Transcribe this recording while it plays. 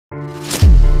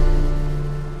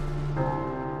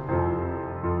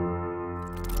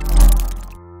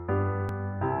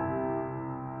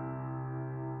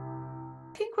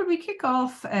we kick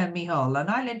off, Micheál, and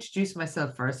I'll introduce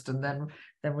myself first, and then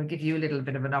we'll give you a little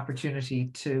bit of an opportunity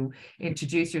to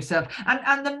introduce yourself.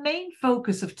 And the main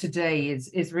focus of today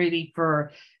is really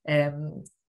for,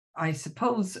 I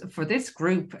suppose, for this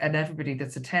group and everybody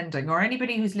that's attending, or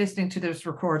anybody who's listening to this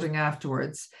recording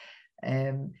afterwards,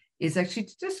 is actually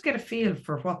to just get a feel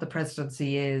for what the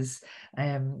presidency is,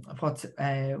 what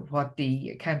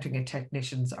the Accounting and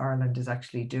Technicians Ireland is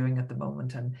actually doing at the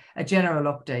moment, and a general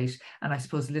update, and I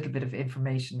suppose a little bit of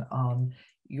information on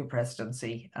your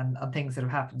presidency and things that have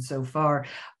happened so far.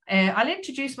 I'll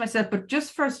introduce myself, but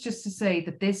just to say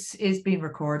that this is being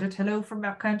recorded. Hello from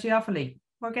County Offaly.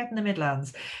 We're getting the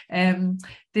Midlands.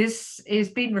 This is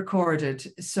being recorded,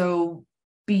 so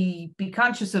be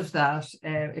conscious of that.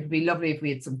 It'd be lovely if we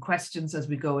had some questions as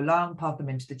we go along, pop them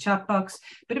into the chat box,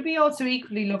 but it'd be also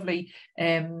equally lovely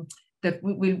that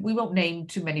we won't name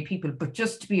too many people, but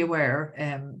just to be aware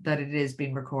that it is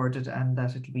being recorded and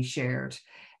that it'll be shared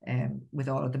with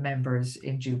all of the members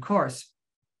in due course.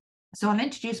 So I'll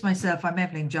introduce myself. I'm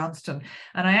Evelyn Johnston,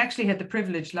 and I actually had the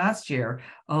privilege last year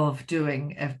of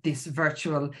doing this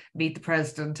virtual Meet the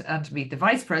President and Meet the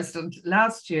Vice President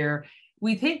last year.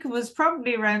 We think it was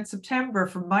probably around September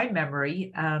from my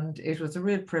memory, and it was a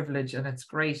real privilege, and it's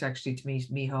great actually to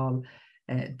meet Micheál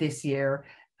this year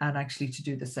and actually to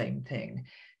do the same thing.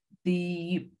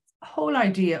 The whole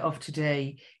idea of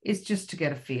today is just to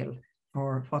get a feel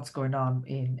for what's going on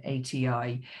in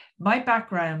ATI. My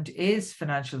background is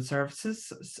financial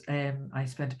services. I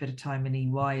spent a bit of time in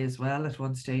EY as well at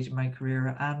one stage in my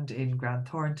career, and in Grant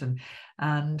Thornton.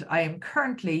 And I am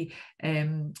currently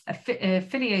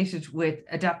affiliated with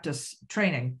Adaptus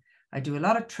Training. I do a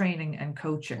lot of training and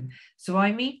coaching. So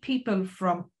I meet people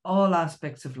from all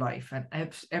aspects of life and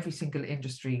every single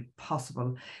industry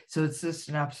possible. So it's just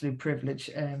an absolute privilege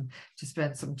to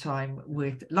spend some time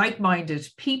with like-minded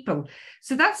people.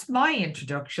 So that's my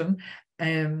introduction.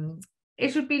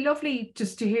 It would be lovely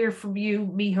just to hear from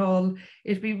you, Micheál.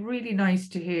 It'd be really nice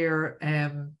to hear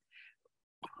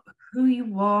who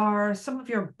you are, some of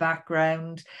your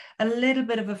background, a little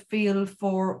bit of a feel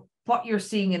for what you're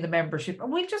seeing in the membership,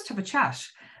 and we'll just have a chat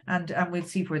and we'll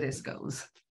see where this goes.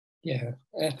 Yeah,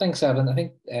 thanks, Evan. I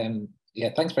think,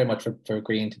 thanks very much for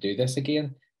agreeing to do this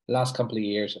again. The last couple of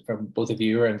years, from both of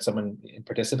you and someone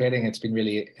participating, it's been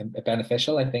really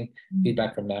beneficial. I think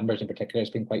feedback from members in particular has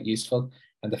been quite useful.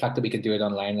 And the fact that we could do it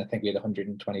online, I think we had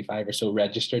 125 or so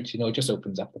registered, it just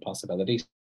opens up the possibilities.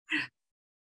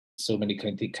 So many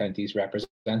counties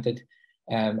represented.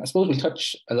 I suppose we'll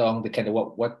touch along the kind of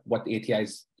what the ATI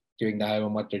is doing now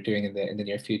and what they're doing in the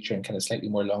near future, and kind of slightly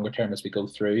more longer term as we go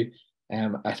through.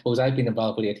 I suppose I've been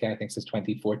involved with ATI, I think, since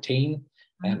 2014.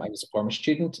 I was a former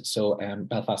student, so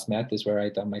Belfast Met is where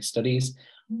I'd done my studies,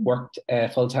 worked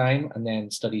full time, and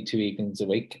then studied 2 evenings a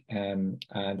week. And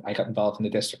I got involved in the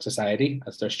District Society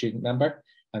as their student member.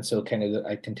 And so kind of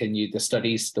I continued the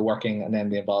studies, the working, and then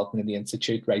the involvement in the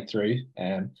Institute right through.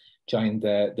 Joined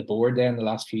the board there in the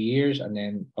last few years, and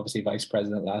then obviously vice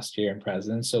president last year and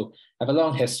president. So I have a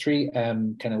long history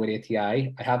kind of with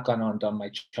ATI. I have gone on done my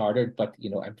chartered, but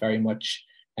I very much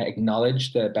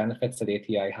acknowledge the benefits that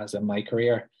ATI has in my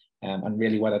career. And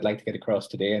really what I'd like to get across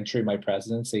today and through my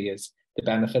presidency is the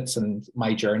benefits and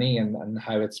my journey and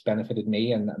how it's benefited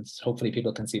me, and hopefully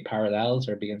people can see parallels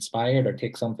or be inspired or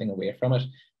take something away from it.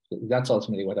 That's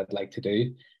ultimately what I'd like to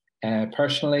do.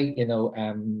 Personally,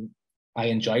 I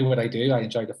enjoy what I do. I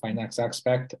enjoy the finance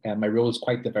aspect. My role is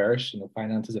quite diverse.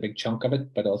 Finance is a big chunk of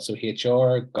it, but also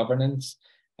HR, governance,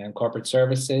 and corporate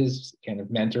services, kind of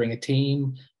mentoring a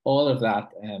team, all of that,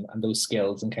 and those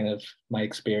skills and kind of my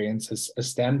experience has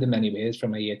stemmed in many ways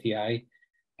from my ATI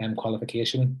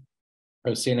qualification.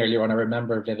 I was saying earlier on, I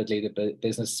remember vividly the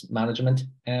business management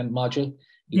module.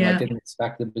 I didn't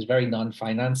expect it was very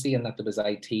non-financy, and that there was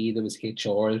IT, there was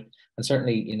HR, and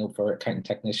certainly, for accounting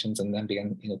technicians and then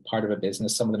being, part of a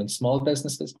business, some of them in small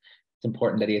businesses, it's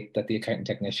important that the accounting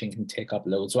technician can take up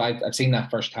loads. So I've seen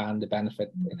that firsthand, the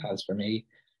benefit it has for me.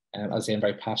 As I say, I'm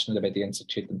very passionate about the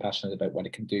Institute and passionate about what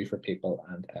it can do for people,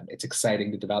 and it's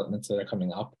exciting, the developments that are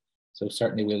coming up. So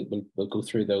certainly we'll go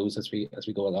through those as we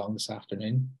go along this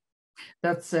afternoon.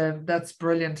 That's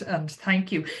brilliant, and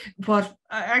thank you. But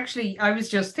actually, I was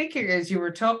just thinking as you were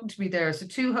talking to me there, so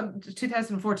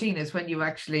 2014 is when you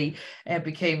actually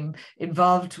became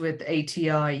involved with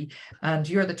ATI, and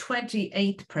you're the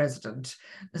 28th president.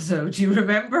 So do you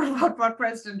remember what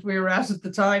president we were at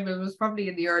the time? It was probably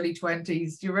in the early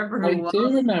 20s. Do you remember who it was? I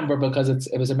do remember, because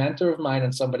it was a mentor of mine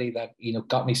and somebody that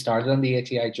got me started on the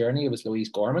ATI journey. It was Louise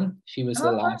Gorman. She was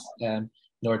the last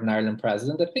Northern Ireland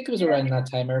president. I think it was around that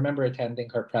time. I remember attending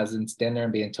her president's dinner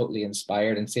and being totally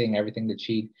inspired and seeing everything that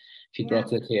she'd she brought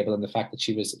to the table, and the fact that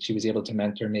she was able to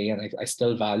mentor me, and I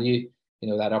still value, you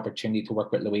know, that opportunity to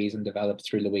work with Louise and develop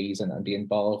through Louise and be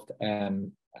involved.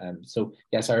 So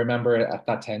yes, I remember at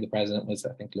that time the president was,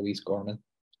 I think, Louise Gorman.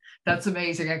 That's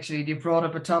amazing, actually. You brought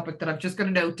up a topic that I'm just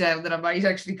going to note down that I might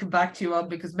actually come back to you on,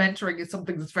 because mentoring is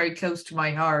something that's very close to my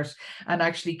heart, and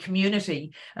actually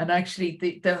community, and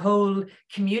actually the whole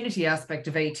community aspect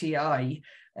of ATI.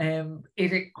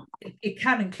 It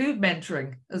can include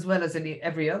mentoring as well as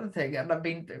every other thing. And I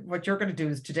mean, what you're going to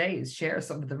do today is share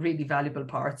some of the really valuable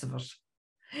parts of it.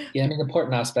 Yeah, I mean, the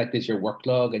important aspect is your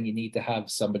workload, and you need to have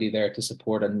somebody there to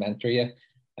support and mentor you,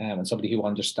 and somebody who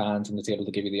understands and is able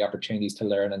to give you the opportunities to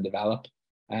learn and develop.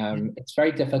 It's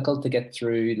very difficult to get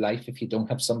through life if you don't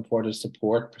have some sort of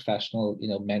support, professional, you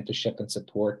know, mentorship and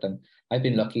support. And I've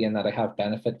been lucky in that I have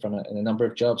benefit from it in a number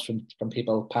of jobs from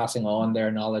people passing on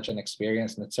their knowledge and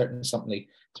experience, and it's certainly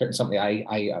something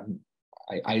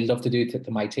I love to do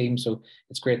to my team. So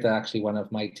it's great that actually one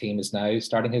of my team is now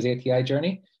starting his ATI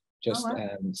journey, just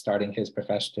starting his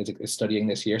profession, is studying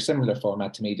this year, similar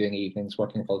format to me, doing evenings,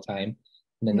 working full time.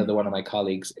 And another one of my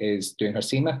colleagues is doing her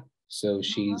SEMA. So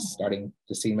she's starting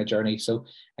the SEMA journey. So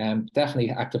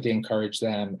definitely actively encourage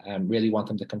them and really want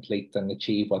them to complete and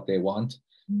achieve what they want.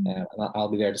 And I'll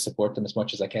be there to support them as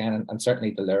much as I can. And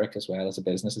certainly the Lyric as well as a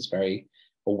business is very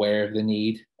aware of the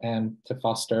need to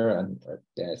foster and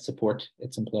support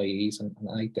its employees. And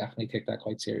I definitely take that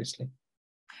quite seriously.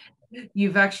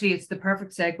 You've actually, it's the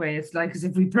perfect segue. It's like as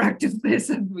if we practiced this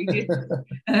and we did.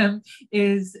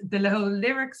 Is the whole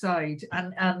Lyric side,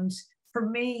 and for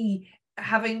me,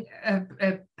 having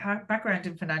a background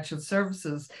in financial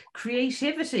services,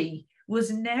 creativity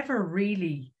was never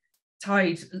really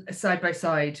tied side by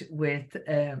side with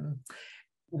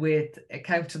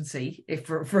accountancy,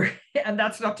 and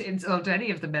that's not to insult any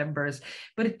of the members,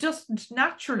 but it doesn't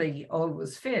naturally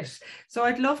always fit. So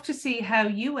I'd love to see how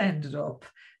you ended up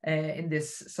in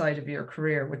this side of your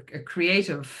career with a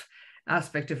creative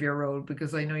aspect of your role,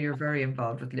 because I know you're very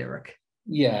involved with Lyric.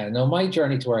 Yeah, no, my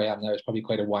journey to where I am now is probably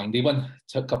quite a windy one. It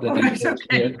took a couple of details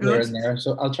here and there.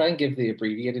 So I'll try and give the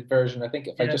abbreviated version. I think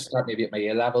if I just start maybe at my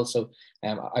A level. So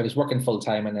I was working full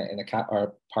time in a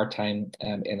or part time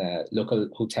in a local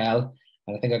hotel.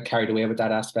 And I think I carried away with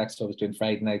that aspect. So I was doing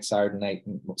Friday night, Saturday night,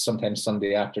 and sometimes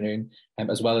Sunday afternoon,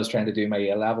 as well as trying to do my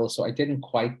A level. So I didn't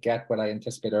quite get what I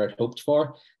anticipated or had hoped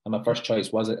for. And my first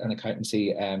choice was an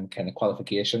accountancy kind of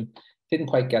qualification. Didn't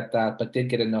quite get that, but did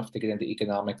get enough to get into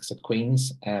economics at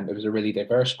Queen's. It was a really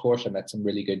diverse course. I met some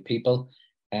really good people.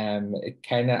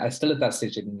 I still at that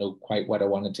stage didn't know quite what I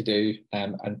wanted to do.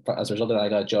 And as a result of that, I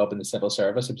got a job in the civil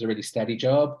service. It was a really steady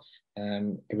job.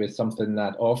 It was something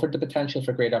that offered the potential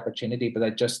for great opportunity, but I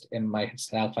just in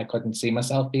myself, I couldn't see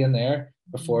myself being there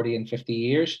for 40 and 50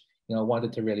 years. You know, I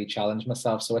wanted to really challenge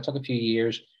myself. So I took a few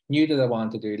years, knew that I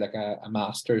wanted to do like a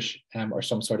master's or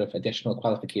some sort of additional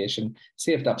qualification,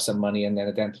 saved up some money, and then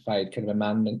identified kind of a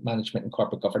management and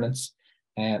corporate governance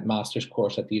master's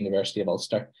course at the University of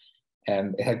Ulster.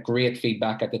 It had great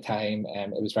feedback at the time.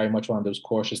 It was very much one of those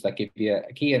courses that give you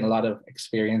a key and a lot of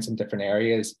experience in different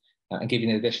areas and give you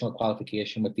an additional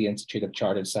qualification with the Institute of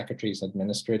Chartered Secretaries and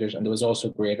Administrators. And there was also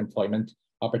great employment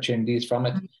opportunities from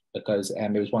it, because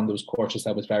it was one of those courses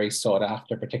that was very sought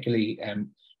after, particularly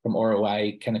from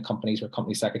ROI kind of companies where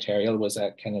company secretarial was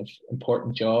a kind of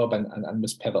important job and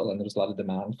was pivotal, and there was a lot of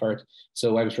demand for it.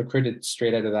 So I was recruited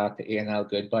straight out of that to A&L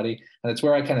Goodbody. And it's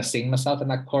where I kind of seen myself in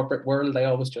that corporate world. I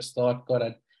always just thought, God,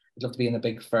 I'd love to be in a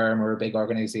big firm or a big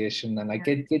organization. And I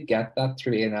did get that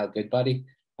through A&L Goodbody.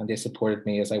 And they supported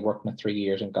me as I worked my 3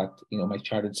 years and got, you know, my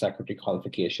chartered secretary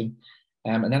qualification.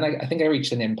 And then I think I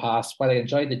reached an impasse. While I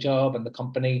enjoyed the job and the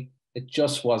company, it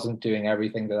just wasn't doing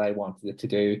everything that I wanted it to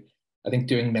do. I think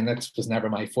doing minutes was never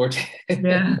my forte.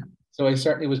 Yeah. So I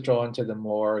certainly was drawn to the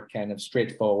more kind of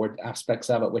straightforward aspects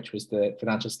of it, which was the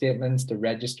financial statements, the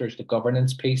registers, the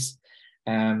governance piece.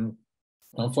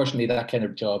 Unfortunately, that kind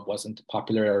of job wasn't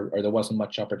popular, or there wasn't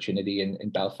much opportunity in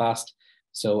Belfast.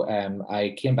 So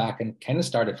I came back and kind of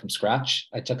started from scratch.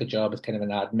 I took a job as kind of an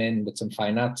admin with some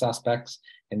finance aspects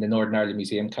in the Northern Ireland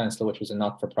Museum Council, which was a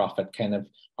not-for-profit kind of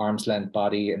arm's length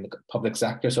body in the public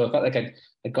sector. So I felt like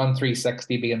I'd gone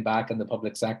 360 being back in the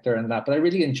public sector and that, but I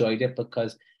really enjoyed it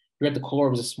because you're at the core.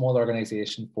 It was a small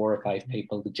organization, 4 or 5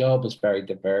 people. The job was very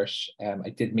diverse. I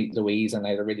did meet Louise, and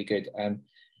I had a really good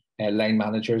line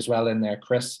manager as well in there,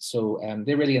 Chris. So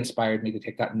they really inspired me to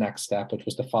take that next step, which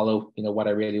was to follow, you know, what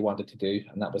I really wanted to do,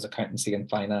 and that was accountancy and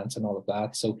finance and all of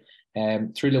that. So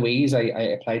through Louise, I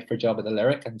applied for a job at the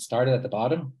Lyric and started at the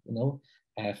bottom, you know,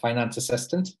 finance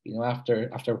assistant. You know,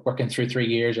 after working through 3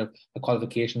 years of a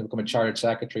qualification to become a chartered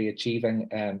secretary, achieving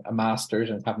a master's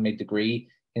and having my degree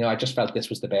I just felt this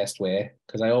was the best way,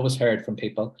 because I always heard from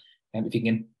people, if you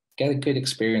can get a good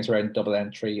experience around double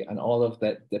entry and all of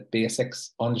the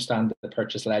basics, understand the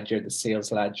purchase ledger, the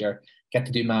sales ledger, get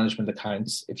to do management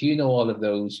accounts. If you know all of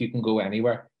those, you can go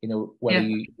anywhere. Whether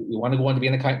you want to go on to be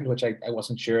an accountant, which I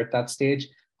wasn't sure at that stage.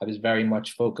 I was very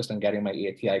much focused on getting my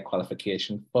ATI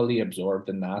qualification, fully absorbed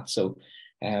in that. So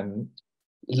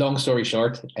long story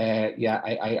short, I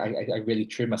really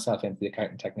threw myself into the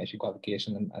accountant technician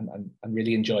qualification and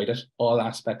really enjoyed it, all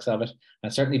aspects of it.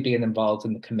 And certainly being involved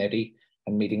in the committee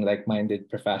and meeting like-minded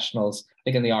professionals. I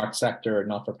think in the art sector or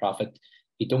not-for-profit,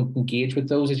 you don't engage with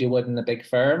those as you would in a big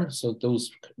firm. So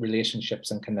those relationships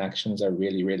and connections are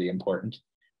really, really important.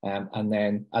 And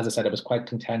then, as I said, I was quite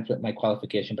content with my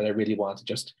qualification, but I really want to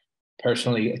just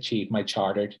personally achieve my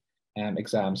chartered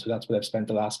exam. So that's what I've spent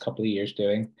the last couple of years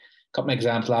doing. Got my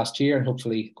exams last year and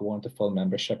hopefully go on to full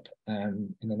membership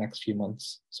in the next few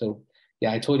months. So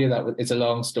yeah, I told you that it's a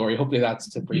long story. Hopefully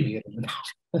that's abbreviated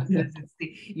enough.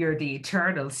 You're the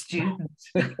eternal student.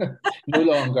 No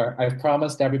longer. I've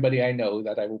promised everybody I know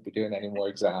that I won't be doing any more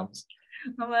exams.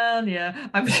 Well, yeah.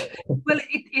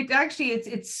 It actually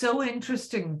it's so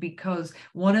interesting, because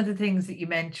one of the things that you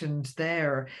mentioned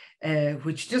there,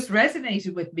 which just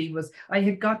resonated with me, was I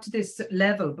had got to this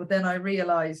level, but then I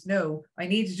realized, no, I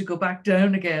needed to go back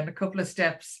down again a couple of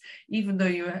steps. Even though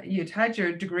you'd had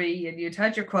your degree and you'd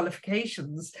had your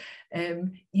qualifications,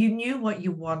 you knew what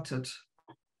you wanted,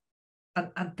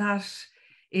 and that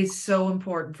is so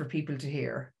important for people to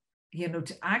hear.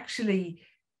 To actually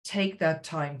take that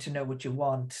time to know what you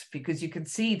want, because you can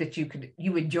see that you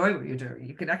enjoy what you're doing.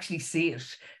 You can actually see it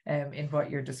in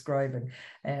what you're describing.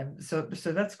 So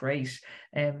that's great.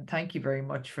 Thank you very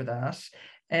much for that.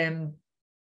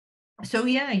 So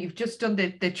yeah, you've just done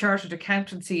the Chartered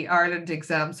Accountancy Ireland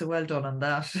exam, so well done on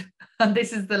that. And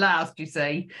this is the last, you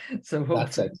say. So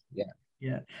that's it.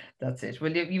 Yeah, that's it.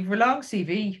 Well, you've a long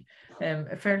CV,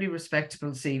 a fairly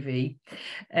respectable CV.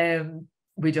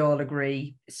 We'd all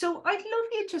agree. So I'd love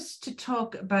you just to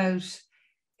talk about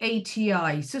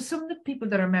ATI. So some of the people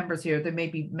that are members here, they may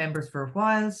be members for a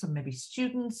while, some may be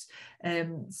students,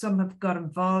 some have got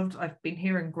involved. I've been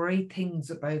hearing great things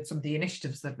about some of the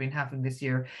initiatives that have been happening this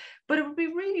year, but it would be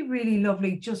really, really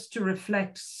lovely just to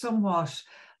reflect somewhat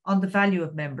on the value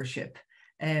of membership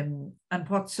and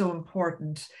what's so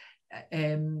important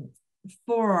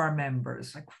for our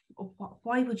members. Like,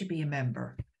 why would you be a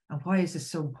member? And why is it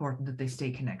so important that they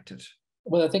stay connected?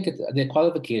 Well, I think the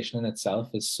qualification in itself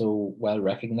is so well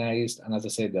recognized. And as I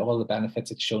said, all the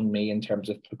benefits it's shown me in terms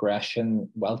of progression,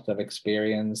 wealth of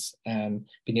experience, and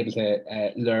being able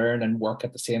to learn and work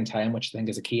at the same time, which I think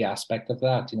is a key aspect of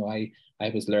that. I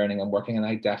was learning and working, and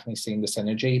I definitely seen the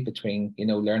synergy between,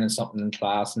 learning something in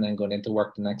class and then going into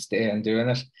work the next day and doing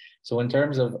it. So in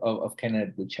terms of kind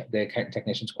of the accounting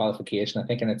technician's qualification, I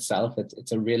think in itself,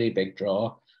 it's a really big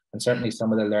draw. And certainly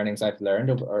some of the learnings I've learned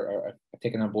or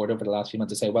taken on board over the last few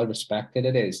months to say, well respected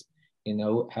it is,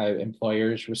 how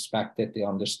employers respect it, they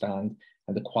understand,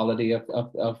 and the quality of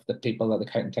the people, the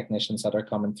accounting technicians that are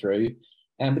coming through.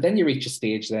 But then you reach a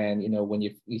stage then, when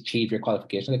you achieve your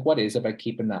qualification, like what is about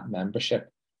keeping that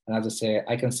membership? And as I say,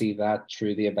 I can see that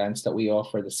through the events that we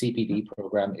offer. The CPD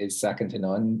program is second to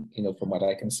none, from what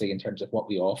I can see in terms of what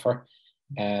we offer.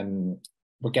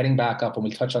 We're getting back up, and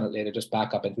we'll touch on it later, just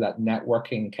back up into that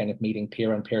networking kind of meeting,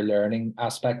 peer-on-peer learning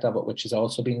aspect of it, which has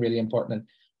also been really important. And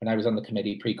when I was on the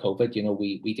committee pre-COVID,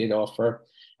 we did offer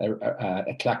a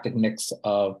eclectic mix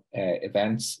of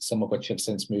events, some of which have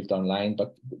since moved online.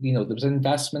 But, there was an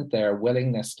investment there,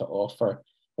 willingness to offer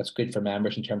what's good for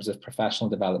members in terms of professional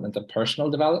development and personal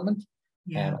development.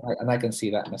 Yeah. And I can see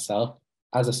that myself.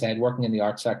 As I said, working in the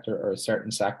art sector or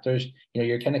certain sectors,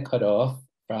 you're kind of cut off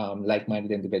from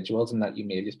like-minded individuals, and that you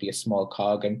may just be a small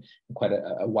cog and quite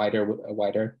a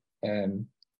wider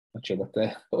not sure what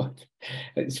the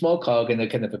small cog in a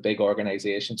kind of a big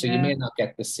organization. So you may not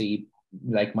get to see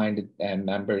like-minded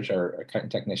members or accounting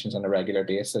technicians on a regular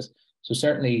basis. So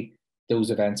certainly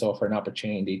those events offer an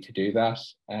opportunity to do that.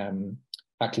 In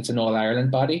fact, it's an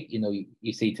all-Ireland body.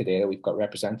 You see today we've got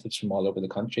representatives from all over the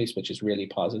countries, which is really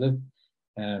positive.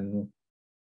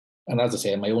 And as I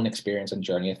say, my own experience and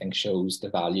journey, I think, shows the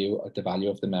value of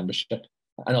the membership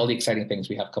and all the exciting things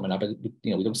we have coming up.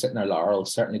 We don't sit in our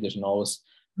laurels. Certainly, there's always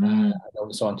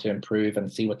on to improve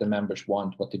and see what the members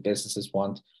want, what the businesses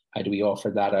want. How do we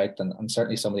offer that out? And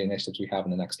certainly, some of the initiatives we have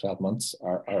in the next 12 months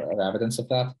are evidence of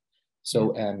that.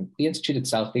 So the institute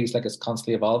itself feels like it's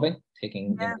constantly evolving,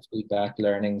 taking feedback,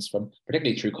 learnings from,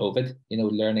 particularly through COVID.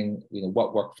 Learning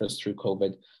what worked for us through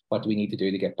COVID. What do we need to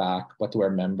do to get back? What do our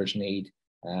members need?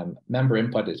 Member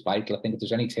input is vital. I think if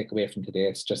there's any takeaway from today,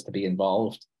 it's just to be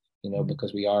involved.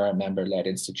 because we are a member-led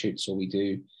institute, so we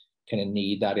do kind of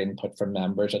need that input from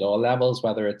members at all levels,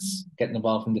 whether it's getting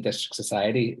involved in the district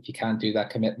society. If you can't do that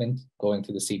commitment, going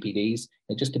to the CPDs,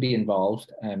 and just to be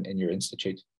involved in your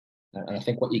institute. And I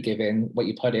think what you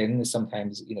put in is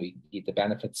sometimes, the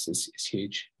benefits is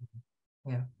huge.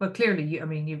 Yeah, but clearly,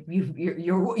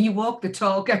 you walk the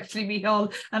talk, actually,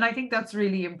 Micheál, and I think that's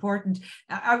really important.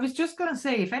 I was just going to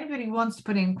say, if anybody wants to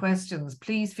put in questions,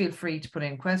 please feel free to put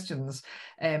in questions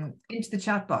into the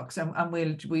chat box, and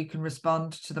we can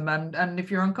respond to them. And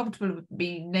if you're uncomfortable with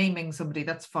me naming somebody,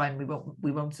 that's fine.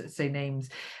 We won't say names.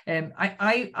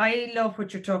 I love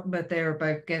what you're talking about there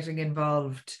about getting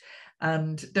involved.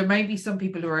 And there may be some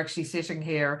people who are actually sitting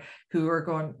here who are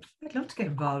going, I'd love to get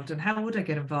involved. And how would I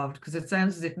get involved? Because it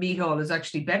sounds as if Micheál is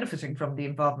actually benefiting from the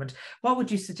involvement. What would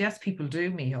you suggest people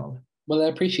do, Micheál? Well, I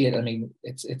appreciate it. I mean,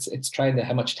 it's trying to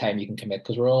how much time you can commit,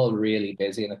 because we're all really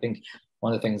busy. And I think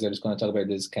one of the things I was going to talk about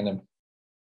is kind of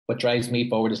what drives me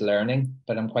forward is learning,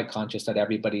 but I'm quite conscious that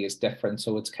everybody is different.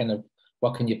 So it's kind of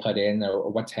what can you put in,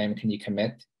 or what time can you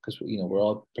commit? Because, we're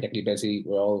all particularly busy.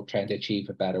 We're all trying to achieve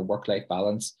a better work-life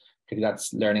balance.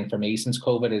 That's learning for me since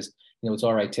COVID is, it's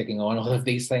all right taking on all of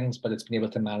these things, but it's been able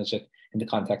to manage it in the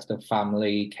context of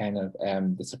family, kind of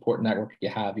the support network you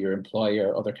have, your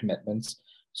employer, other commitments.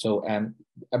 So,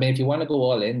 if you want to go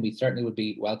all in, we certainly would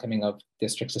be welcoming of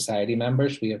district society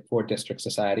members. We have 4 district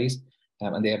societies,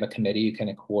 and they have a committee you kind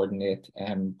of coordinate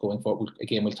going forward.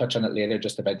 Again, we'll touch on it later,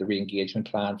 just about the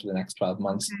re-engagement plan for the next 12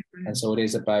 months. And so it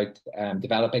is about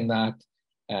developing that,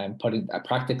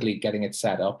 practically getting it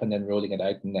set up and then rolling it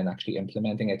out and then actually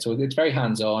implementing it. So it's very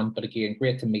hands-on, but again,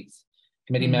 great to meet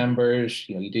committee members.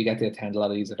 You do get to attend a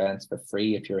lot of these events for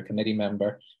free if you're a committee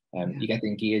member. You get to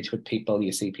engage with people.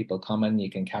 You see people coming. You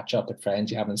can catch up with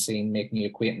friends you haven't seen, make new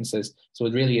acquaintances. So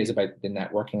it really is about the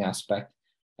networking aspect.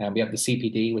 And we have the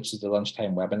CPD, which is the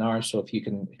lunchtime webinar. So if you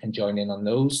can join in on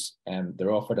those,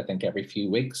 they're offered, I think, every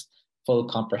few weeks. Full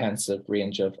comprehensive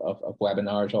range of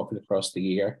webinars offered across the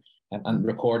year. And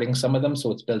recording some of them,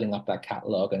 so it's building up that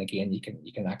catalog. And again, you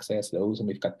can access those, and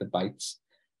we've got the bites,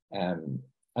 and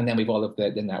then we've all of the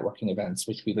networking events,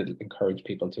 which we would encourage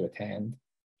people to attend.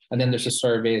 And then there's the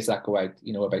surveys that go out,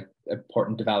 about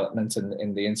important developments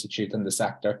in the institute and the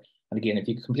sector. And again, if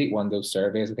you complete one of those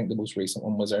surveys, I think the most recent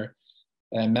one was our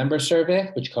member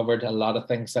survey, which covered a lot of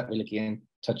things that we'll again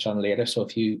touch on later. So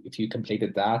if you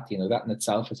completed that, that in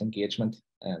itself is engagement,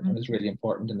 and is really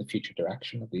important in the future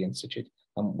direction of the institute.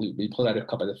 We pull out a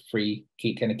couple of free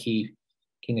key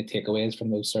takeaways from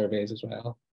those surveys as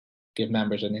well. Give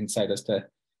members an insight as to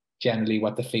generally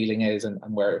what the feeling is and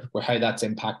where how that's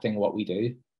impacting what we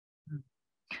do.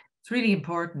 It's really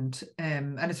important,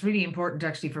 and it's really important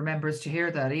actually for members to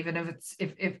hear that, even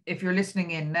if you're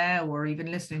listening in now or even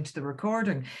listening to the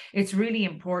recording, it's really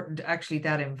important actually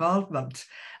that involvement.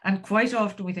 And quite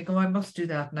often we think, oh, I must do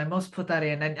that and I must put that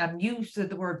in. And you said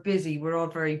the word busy, we're all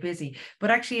very busy, but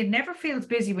actually it never feels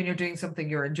busy when you're doing something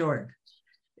you're enjoying.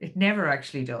 It never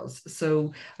actually does.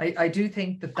 So I do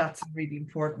think that that's a really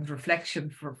important reflection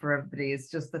for everybody.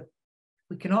 It's just that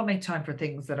we can all make time for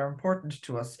things that are important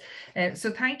to us.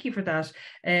 So thank you for that.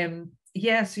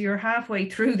 So you're halfway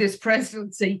through this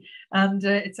presidency, and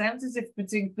it sounds as if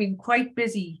it's been quite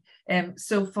busy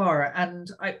so far.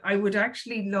 And I would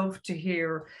actually love to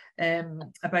hear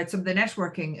about some of the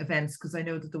networking events, because I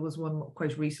know that there was one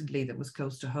quite recently that was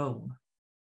close to home.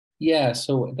 Yeah,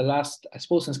 so I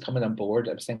suppose since coming on board,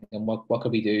 I was thinking, what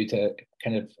could we do to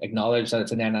kind of acknowledge that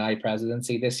it's an NI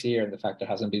presidency this year, and the fact there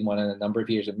hasn't been one in a number of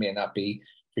years, it may not be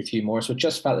for a few more. So it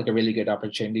just felt like a really good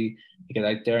opportunity to get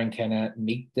out there and kind of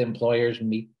meet the employers,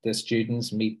 meet the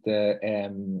students, meet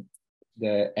the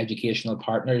educational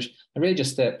partners, and really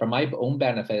just for my own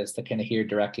benefit is to kind of hear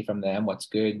directly from them what's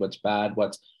good, what's bad,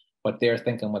 what they're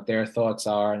thinking, what their thoughts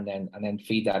are, and then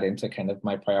feed that into kind of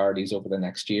my priorities over the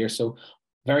next year. So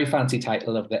very fancy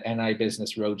title of the NI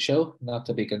Business Roadshow, not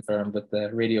to be confirmed with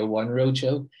the Radio 1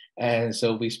 Roadshow. And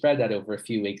so we spread that over a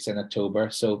few weeks in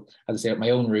October. So as I say, my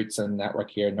own roots and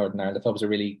network here in Northern Ireland, I thought it was a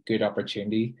really good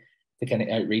opportunity to kind of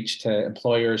outreach to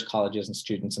employers, colleges and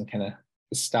students and kind of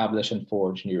establish and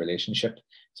forge new relationship.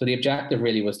 So the objective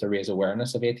really was to raise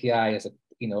awareness of ATI as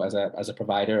a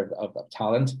provider of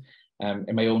talent.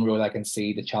 In my own role, I can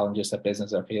see the challenges that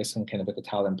businesses are facing kind of with the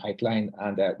talent pipeline.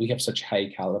 And we have such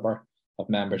high caliber of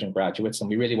members and graduates, and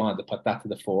we really wanted to put that to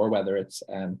the fore, whether it's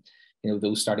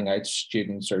those starting out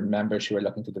students or members who are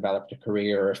looking to develop their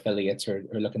career, or affiliates or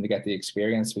looking to get the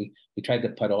experience. We tried to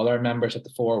put all our members at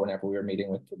the fore whenever we were meeting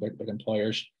with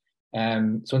employers.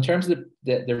 So in terms of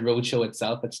the roadshow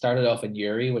itself, it started off in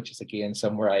Uri, which is again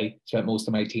somewhere I spent most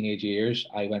of my teenage years.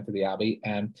 I went to the Abbey,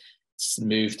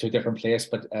 moved to a different place,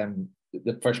 but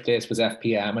the first place was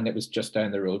FPM, and it was just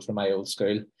down the road from my old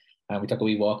school. And we took a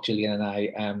wee walk, Gillian and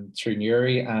I, through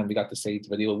Newry, and we got to see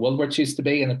where the old Woolworths used to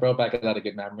be, and it brought back a lot of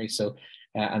good memories. So,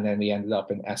 and then we ended up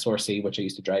in SRC, which I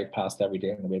used to drive past every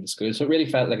day on the way to school. So it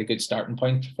really felt like a good starting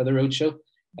point for the roadshow.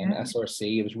 And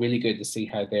SRC, it was really good to see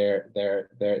how they're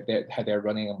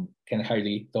running and kind of how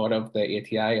they thought of the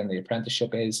ATI and the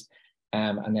apprenticeship is.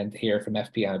 And then to hear from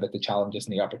FPM about the challenges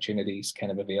and the opportunities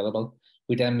kind of available.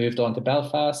 We then moved on to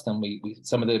Belfast, and we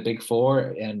some of the big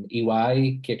four,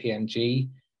 EY, KPMG,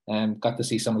 got to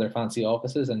see some of their fancy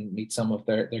offices and meet some of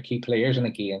their key players. And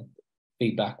again,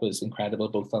 feedback was incredible,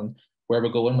 both on where we're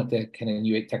going with the kind of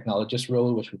new technologist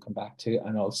role, which we'll come back to,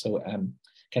 and also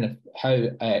kind of how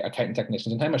accounting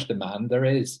technicians and how much demand there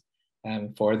is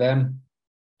for them.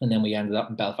 And then we ended up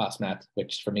in Belfast Met,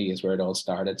 which for me is where it all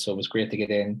started. So it was great to get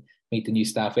in, meet the new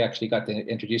staff. We actually got to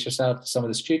introduce ourselves to some of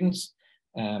the students,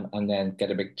 and then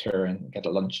get a big tour and get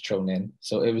a lunch thrown in.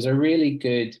 So it was a really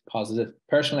good, positive.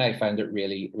 Personally, I found it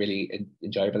really, really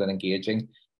enjoyable and engaging.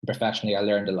 Professionally, I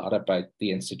learned a lot about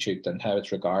the Institute and how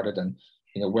it's regarded, and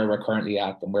where we're currently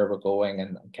at and where we're going,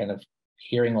 and kind of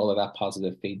hearing all of that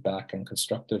positive feedback and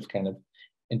constructive kind of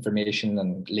information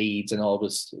and leads and all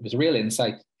was a real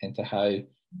insight into how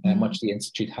much the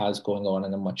Institute has going on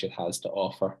and how much it has to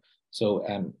offer. So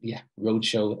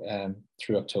roadshow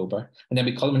through October, and then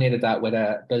we culminated that with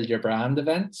a Build Your Brand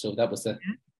event. So that was the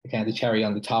kind of the cherry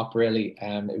on the top, really.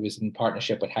 It was in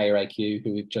partnership with Higher IQ,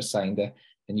 who we've just signed a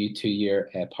new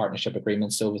 2-year partnership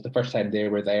agreement. So it was the first time they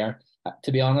were there.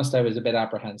 To be honest, I was a bit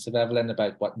apprehensive, Evelyn,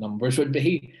 about what numbers would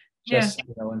be, just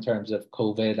in terms of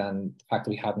COVID and the fact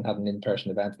that we hadn't had an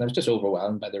in-person event. And I was just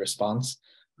overwhelmed by the response.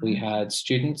 We had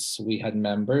students, we had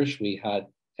members, we had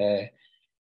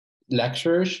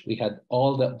lecturers, we had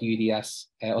all the UDS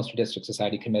Ulster District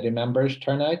Society committee members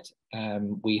turn out.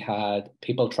 We had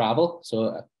people travel,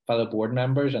 so fellow board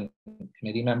members and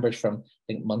committee members from,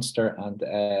 I think, Munster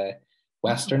and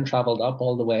Western travelled up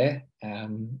all the way.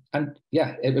 And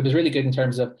yeah, it was really good in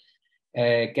terms of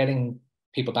getting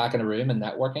people back in a room and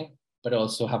networking, but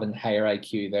also having Higher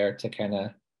IQ there to kind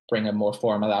of bring a more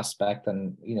formal aspect.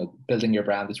 And building your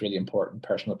brand is really important,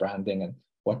 personal branding, and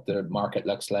what the market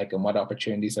looks like and what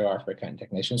opportunities there are for accounting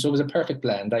technicians. So it was a perfect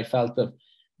blend, I felt, of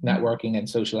networking and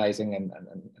socializing and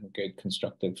good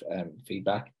constructive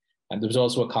feedback. And there was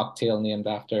also a cocktail named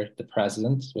after the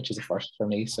president, which is a first for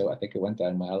me. So I think it went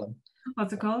down well. And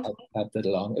what's it called? I did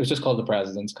along. It was just called the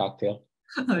President's Cocktail.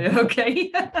 Oh, yeah, okay.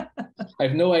 I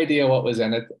have no idea what was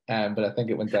in it, but I think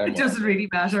it went down well. It doesn't really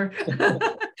matter.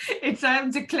 It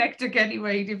sounds eclectic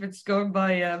anyway. If it's going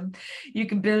by, you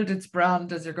can build its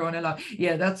brand as you're going along.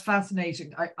 Yeah, that's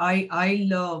fascinating. I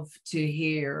love to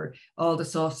hear all the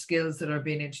soft skills that are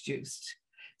being introduced.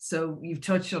 So you've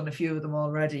touched on a few of them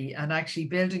already, and actually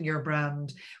building your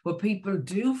brand. What people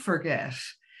do forget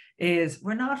is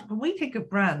when we think of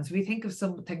brands, we think of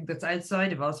something that's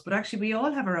outside of us, but actually we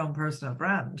all have our own personal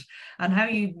brand, and how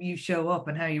you show up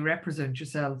and how you represent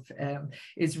yourself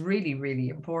is really, really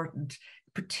important,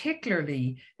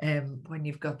 particularly when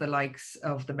you've got the likes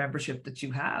of the membership that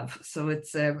you have. So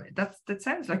it's that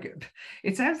sounds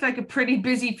like a pretty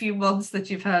busy few months that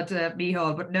you've had,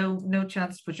 Micheál, but no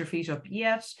chance to put your feet up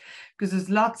yet, because there's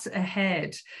lots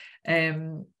ahead.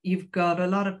 You've got a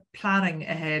lot of planning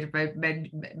ahead about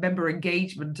member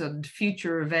engagement and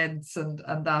future events and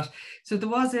that. So there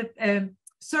was a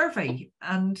survey,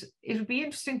 and it would be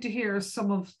interesting to hear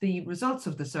some of the results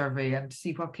of the survey and to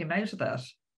see what came out of that.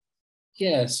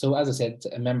 Yeah, so as I said,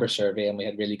 a member survey, and we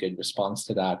had really good response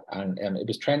to that. And it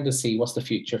was trying to see what's the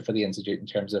future for the Institute in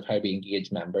terms of how we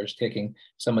engage members, taking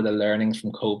some of the learnings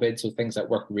from COVID, so things that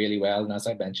worked really well. And as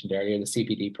I mentioned earlier, the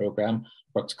CPD program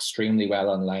worked extremely well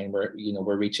online.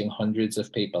 We're reaching hundreds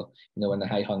of people, in the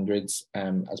high hundreds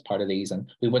as part of these.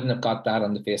 And we wouldn't have got that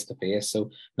on the face-to-face.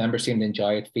 So members seemed to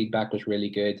enjoy it. Feedback was really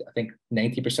good. I think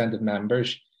 90% of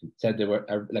members said they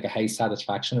were like a high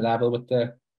satisfaction level with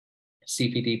the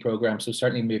CPD program. So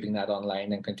certainly moving that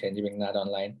online and continuing that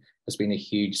online has been a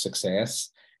huge success.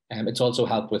 It's also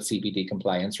helped with CPD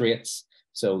compliance rates.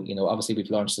 So, obviously we've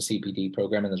launched the CPD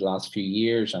program in the last few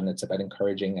years, and it's about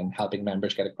encouraging and helping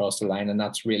members get across the line, and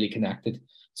that's really connected.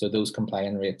 So those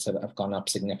compliance rates have gone up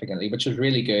significantly, which is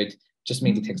really good. Just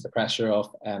means it takes the pressure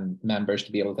off members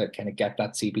to be able to kind of get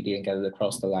that CPD and get it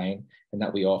across the line, and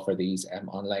that we offer these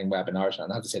online webinars.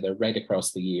 And I have to say, they're right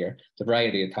across the year. The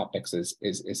variety of topics is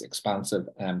expansive.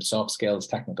 Soft skills,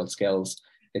 technical skills.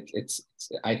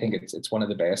 I think it's one of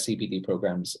the best CPD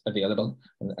programs available,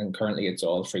 and currently it's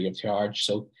all free of charge.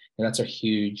 So that's a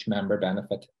huge member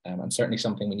benefit, and certainly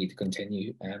something we need to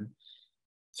continue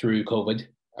through COVID,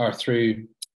 or through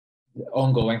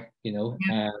ongoing, you know.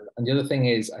 Yeah. And the other thing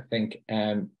is, I think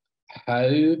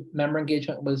how member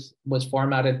engagement was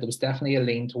formatted, there was definitely a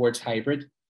lean towards hybrid.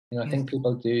 You know, I Yes. think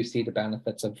people do see the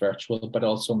benefits of virtual, but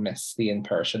also miss the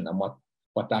in-person and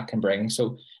what that can bring.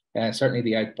 So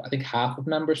certainly I think half of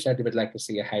members said they would like to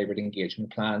see a hybrid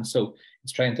engagement plan. So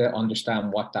it's trying to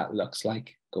understand what that looks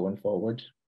like going forward.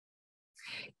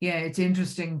 Yeah, it's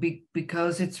interesting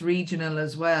because it's regional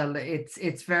as well.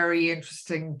 It's very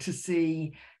interesting to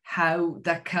see how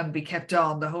that can be kept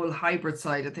on, the whole hybrid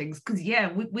side of things. Because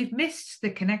yeah, we've missed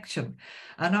the connection.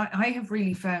 And I have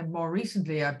really found more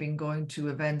recently, I've been going to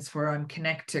events where I'm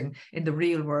connecting in the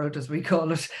real world, as we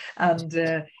call it. And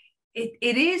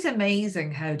it is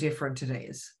amazing how different it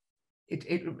is.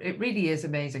 It really is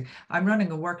amazing. I'm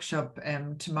running a workshop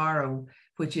tomorrow,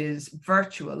 which is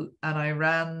virtual, and I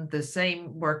ran the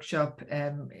same workshop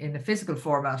in a physical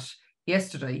format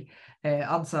yesterday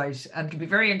on site, and it'll be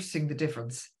very interesting, the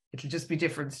difference. It'll just be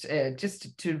different,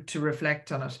 just to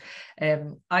reflect on it.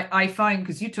 I find,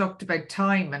 because you talked about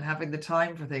time and having the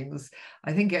time for things,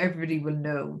 I think everybody will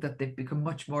know that they've become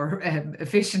much more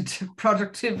efficient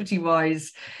productivity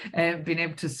wise, being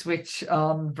able to switch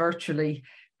on virtually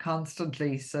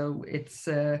constantly. So it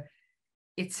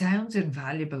sounds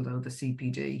invaluable, though, the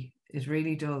CPD. It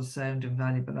really does sound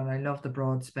invaluable, and I love the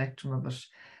broad spectrum of it.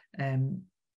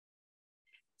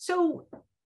 So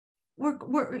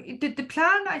the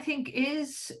plan, I think,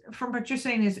 is, from what you're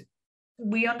saying, is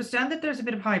we understand that there's a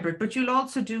bit of hybrid, but you'll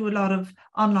also do a lot of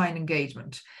online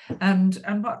engagement. And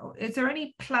what is there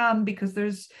any plan, because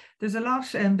there's a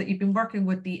lot that you've been working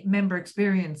with the Member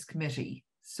Experience Committee.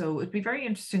 So it'd be very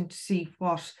interesting to see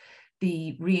what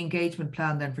the re-engagement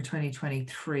plan then for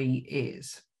 2023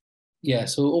 is. Yeah,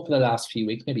 so over the last few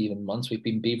weeks, maybe even months, we've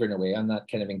been beavering away on that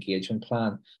kind of engagement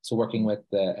plan. So working with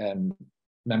the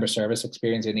member service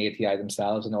experience in ATI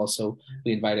themselves, and also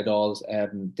we invited all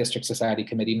district society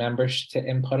committee members to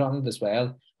input on it as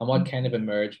well. And what kind of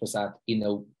emerged was that, you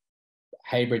know,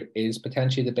 hybrid is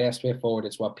potentially the best way forward.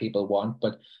 It's what people want,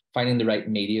 but finding the right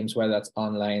mediums, whether that's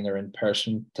online or in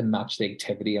person, to match the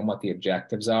activity and what the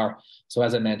objectives are. So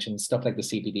as I mentioned, stuff like the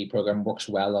CPD program works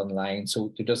well online.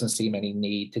 So there doesn't seem any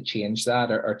need to change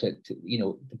that, or to you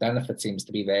know, the benefit seems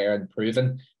to be there and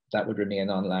proven that would remain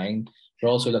online. We're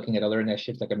also looking at other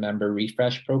initiatives like a member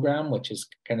refresh program, which is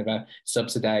kind of a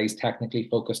subsidized, technically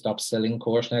focused upskilling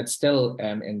course. Now it's still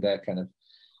in the kind of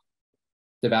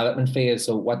development phase,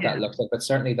 so what that looks like, but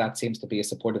certainly that seems to be a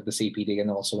support of the CPD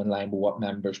and also in line with what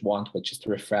members want, which is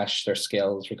to refresh their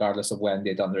skills regardless of when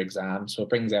they've done their exams. So it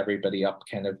brings everybody up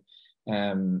kind of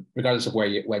regardless of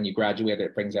when you graduate,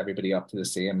 it brings everybody up to the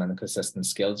same and a consistent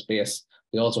skills base.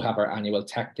 We also have our annual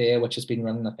tech day, which has been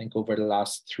running, I think, over the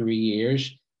last 3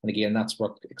 years. And again, that's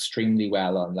worked extremely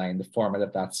well online. The format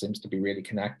of that seems to be really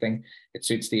connecting. It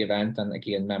suits the event. And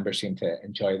again, members seem to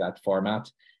enjoy that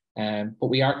format. But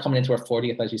we are coming into our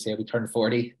 40th, as you say, we turn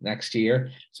 40 next year.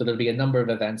 So there'll be a number of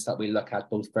events that we look at,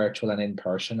 both virtual and in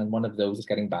person. And one of those is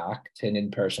getting back to an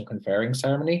in-person conferring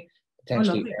ceremony,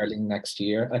 potentially early next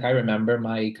year. Like I remember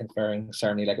my conferring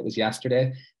ceremony like it was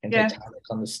yesterday, in Titanic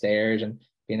on the stairs, and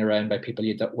being around by people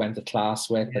you went to class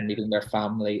with and meeting their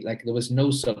family. Like there was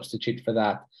no substitute for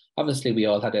that. Obviously, we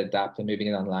all had to adapt to moving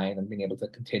it online and being able to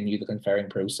continue the conferring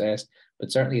process. But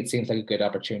certainly, it seems like a good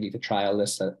opportunity to trial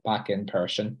this back in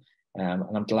person. And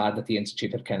I'm glad that the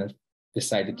Institute have kind of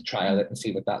decided to trial it and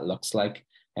see what that looks like.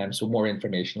 So more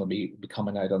information will be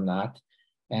coming out on that.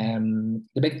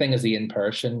 The big thing is the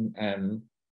in-person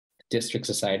district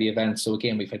society events. So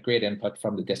again, we've had great input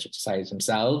from the district societies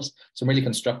themselves. Some really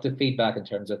constructive feedback in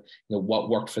terms of, you know, what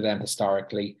worked for them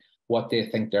historically, what they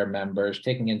think their members,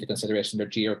 taking into consideration their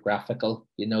geographical,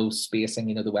 you know, spacing,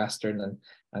 you know, the Western and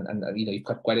you know, you've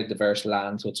got quite a diverse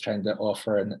land, so it's trying to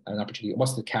offer an opportunity.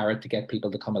 What's the carrot to get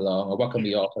people to come along, or what can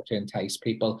we offer to entice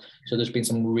people? So there's been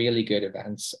some really good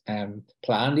events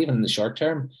planned, even in the short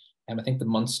term. I think the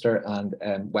Munster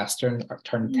and Western are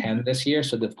turned 10 this year,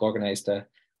 so they've organised a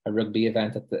rugby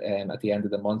event at the end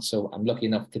of the month. So I'm lucky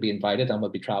enough to be invited, and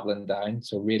we'll be travelling down.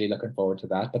 So really looking forward to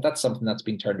that. But that's something that's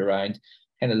been turned around,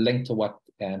 kind of linked to what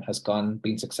has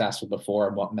been successful before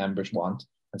and what members want.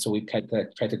 And so we've tried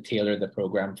to tailor the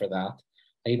program for that.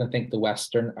 I even think the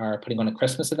Western are putting on a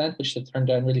Christmas event, which should turn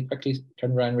around really quickly.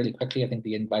 I think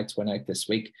the invites went out this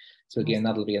week. So again,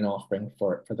 that'll be an offering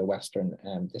for the Western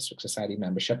District Society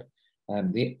membership.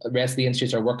 The rest of the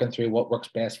institutes are working through what works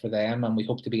best for them, and we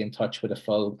hope to be in touch with a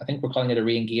full, I think we're calling it a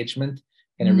re-engagement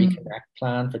and a reconnect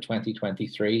plan for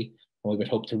 2023. And we would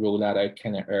hope to roll that out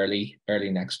kind of early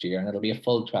next year. And it'll be a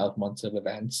full 12 months of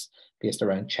events based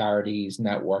around charities,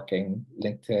 networking,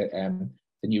 linked to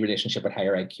the new relationship with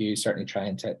Higher IQ, certainly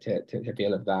trying to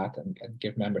avail of that and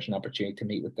give members an opportunity to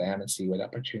meet with them and see what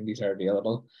opportunities are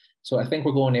available. So I think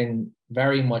we're going in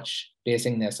very much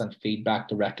basing this on feedback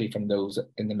directly from those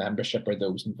in the membership or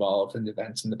those involved in the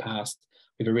events in the past.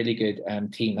 We have a really good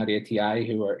team at ATI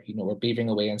who are, we're beavering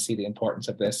away and see the importance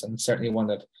of this. And certainly one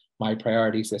of my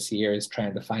priorities this year is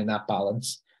trying to find that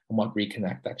balance and what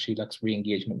reconnect actually looks,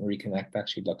 re-engagement and reconnect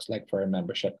actually looks like for our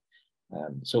membership.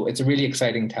 So it's a really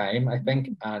exciting time, I think.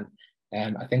 And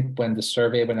I think when the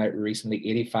survey went out recently,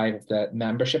 85 of the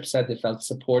membership said they felt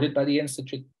supported by the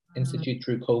Institute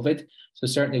through COVID. So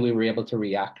certainly we were able to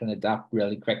react and adapt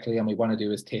really quickly. And we want to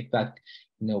do is take that,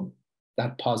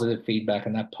 that positive feedback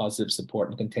and that positive support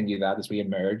and continue that as we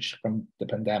emerge from the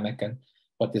pandemic and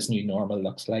what this new normal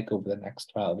looks like over the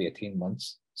next 12, 18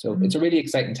 months. So it's a really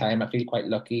exciting time. I feel quite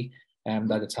lucky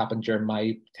that it's happened during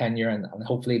my tenure and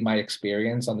hopefully my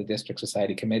experience on the District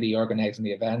Society Committee, organising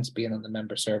the events, being on the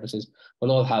member services will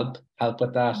all help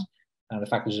with that. And the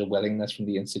fact that there's a willingness from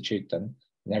the Institute and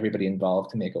everybody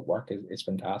involved to make it work is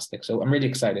fantastic. So I'm really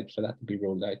excited for that to be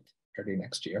rolled out early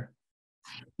next year.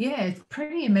 Yeah, it's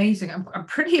pretty amazing. I'm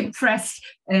pretty impressed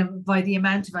by the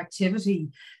amount of activity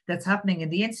that's happening in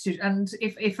the Institute. And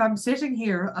if I'm sitting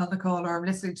here on the call or I'm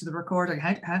listening to the recording,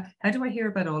 how do I hear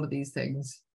about all of these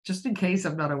things? Just in case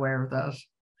I'm not aware of that.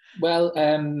 Well,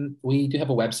 we do have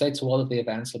a website, so all of the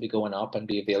events will be going up and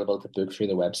be available to book through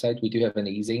the website. We do have an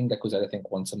e-zine that goes out, I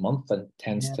think, once a month and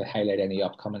tends to highlight any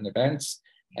upcoming events.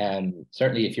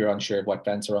 Certainly, if you're unsure of what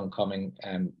events are oncoming,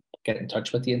 get in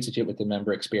touch with the Institute, with the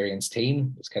member experience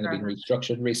team. It's kind of been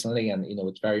restructured recently, and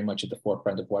it's very much at the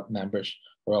forefront of what members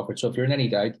are offered. So if you're in any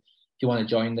doubt, if you want to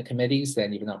join the committees,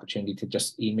 then you have an opportunity to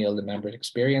just email the member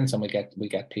experience, and we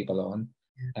get people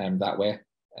on that way.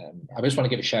 I just want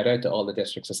to give a shout out to all the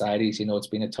district societies. It's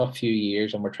been a tough few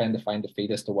years and we're trying to find a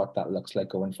feed as to what that looks like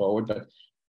going forward. But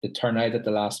the turnout at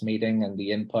the last meeting and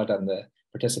the input and the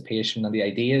participation and the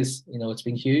ideas, it's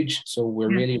been huge. So we're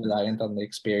really reliant on the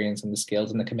experience and the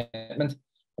skills and the commitment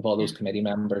of all those committee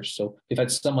members. So we've had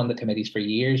some on the committees for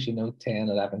years, 10,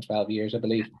 11, 12 years, I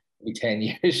believe, maybe 10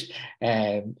 years.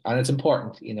 And it's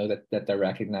important, that they're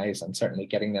recognized, and certainly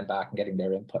getting them back and getting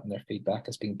their input and their feedback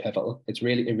has been pivotal. It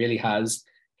really has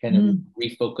kind of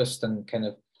refocused and kind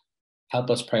of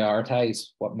help us prioritize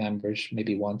what members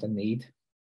maybe want and need.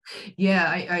 Yeah,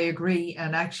 I agree.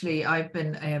 And actually, I've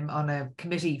been on a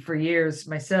committee for years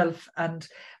myself. And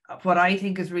what I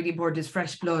think is really important is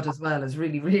fresh blood as well. Is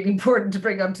really, really important to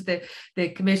bring onto the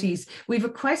committees. We have a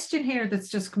question here that's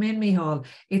just come in, Micheál.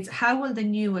 It's how will the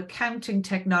new accounting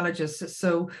technologists,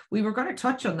 so we were going to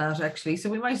touch on that actually, so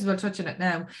we might as well touch on it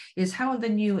now, is how will the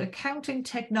new accounting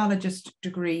technologist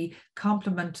degree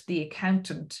complement the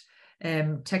accountant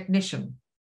technician?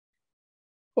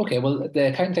 Okay, well, the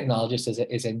accounting technologist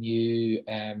is a new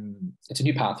it's a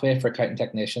new pathway for accounting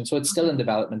technicians. So it's still in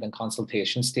development and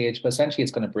consultation stage, but essentially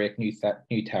it's going to break new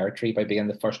territory by being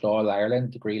the first All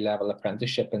Ireland degree level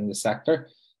apprenticeship in the sector.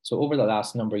 So over the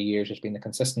last number of years, there's been a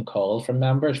consistent call from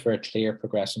members for a clear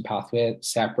progression pathway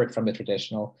separate from the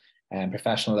traditional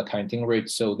professional accounting route.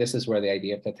 So this is where the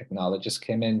idea of the technologist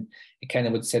came in. It kind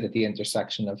of would sit at the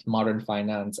intersection of modern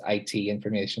finance, IT,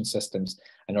 information systems,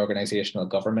 and organizational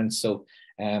governance. So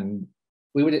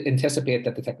we would anticipate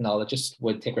that the technologist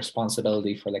would take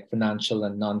responsibility for like financial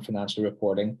and non-financial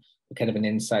reporting, kind of an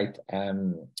insight,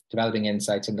 developing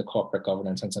insights into corporate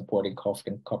governance and supporting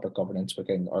corporate governance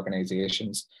within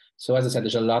organizations. So as I said,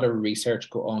 there's a lot of research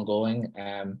ongoing.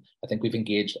 I think we've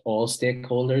engaged all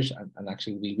stakeholders, and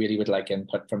actually we really would like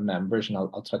input from members, and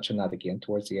I'll touch on that again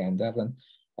towards the end, Evelyn.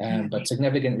 But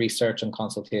significant research and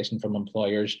consultation from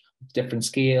employers, different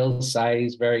scales,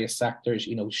 size, various sectors,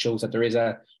 shows that there is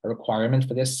a requirement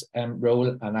for this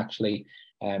role, and actually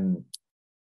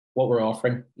what we're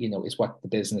offering, is what the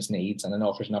business needs, and it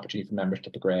offers an opportunity for members to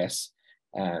progress.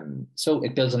 So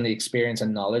it builds on the experience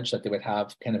and knowledge that they would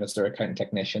have kind of as their accounting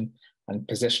technician, and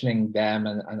positioning them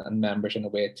and members in a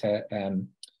way to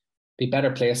be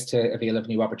better placed to avail of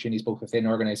new opportunities both within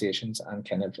organizations and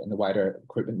kind of in the wider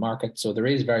recruitment market. So there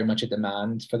is very much a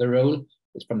demand for the role.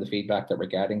 It's from the feedback that we're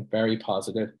getting, very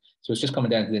positive. So it's just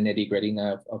coming down to the nitty gritty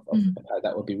now of how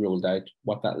that will be rolled out,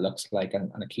 what that looks like,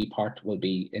 and a key part will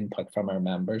be input from our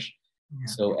members.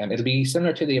 So it'll be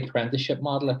similar to the apprenticeship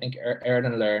model, I think, earn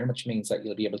and learn, which means that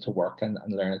you'll be able to work and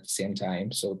learn at the same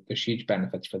time. So there's huge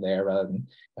benefits for there rather than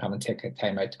having to take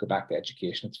time out to go back to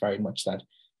education. It's very much that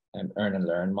earn and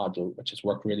learn model, which has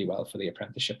worked really well for the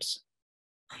apprenticeships.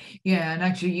 Yeah, and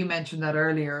actually you mentioned that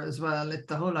earlier as well. It's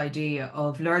the whole idea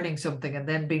of learning something and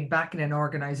then being back in an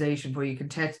organization where you can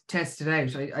test it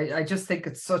out. I just think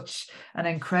it's such an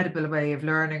incredible way of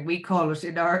learning. We call it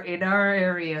in our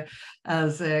area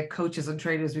as coaches and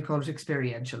trainers, we call it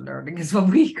experiential learning is what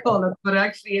we call it. But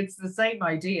actually it's the same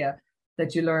idea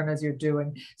that you learn as you're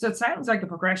doing. So it sounds like a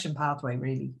progression pathway,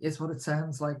 really, is what it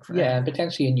sounds like for Yeah, and everyone.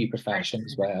 potentially a new profession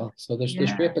as well. So there's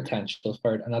Yeah, great potential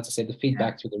for it. And as I said, the yeah,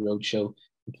 feedback through the roadshow,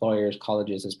 employers,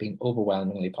 colleges has been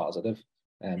overwhelmingly positive.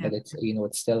 yeah. But it's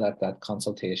it's still at that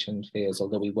consultation phase,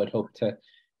 although we would hope to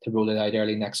roll it out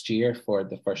early next year for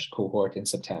the first cohort in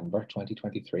September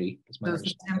 2023, is my So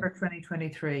understanding. September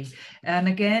 2023. And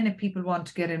again, if people want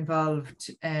to get involved,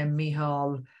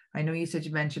 Micheál, I know you said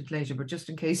you mentioned later, but just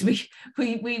in case we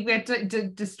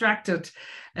get distracted,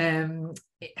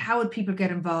 how would people get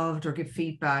involved or give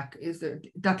feedback? Is there,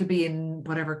 that'll be in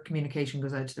whatever communication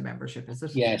goes out to the membership, is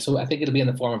it? Yeah, so I think it'll be in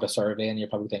the form of a survey, and you're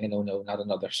probably thinking, oh no, not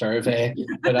another survey.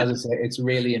 But as I say, it's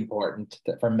really important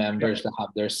for members to have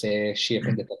their say,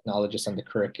 shaping the technologies and the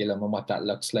curriculum and what that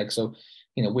looks like. So,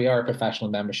 we are a professional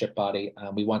membership body,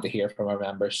 and we want to hear from our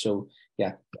members. So,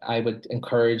 yeah, I would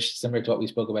encourage, similar to what we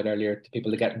spoke about earlier, to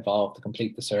people to get involved, to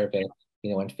complete the survey,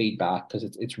 and feedback, because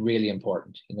it's really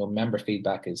important. Member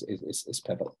feedback is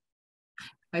pivotal.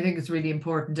 I think it's really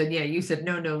important. And yeah, you said,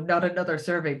 no, not another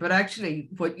survey. But actually,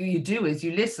 what you do is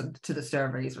you listen to the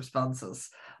survey's responses.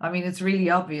 I mean, it's really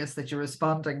obvious that you're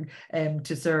responding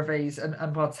to surveys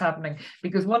and what's happening.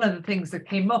 Because one of the things that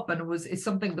came up, and is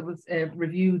something that was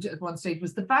reviewed at one stage,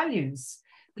 was the values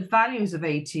of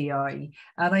ATI.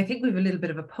 And I think we have a little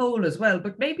bit of a poll as well.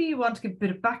 But maybe you want to give a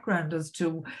bit of background as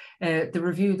to the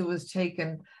review that was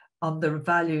taken on the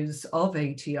values of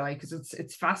ATI, because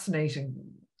it's fascinating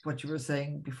what you were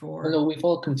saying before. Well, no, we've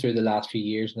all come through the last few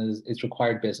years, and it's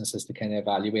required businesses to kind of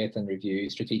evaluate and review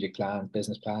strategic plans,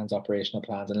 business plans, operational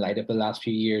plans in light of the last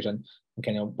few years, and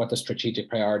kind of what the strategic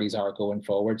priorities are going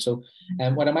forward. So,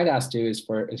 what I might ask to do is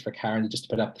for Karen to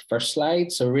just put up the first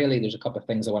slide. So really, there's a couple of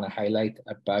things I want to highlight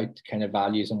about kind of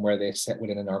values and where they sit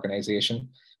within an organization.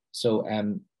 So,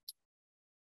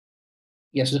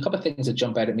 yes, there's a couple of things that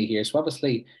jump out at me here. So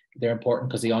obviously they're important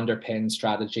because they underpin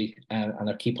strategy and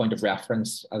a key point of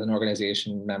reference as an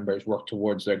organization. Members work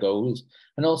towards their goals,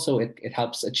 and also it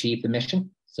helps achieve the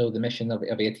mission. So the mission of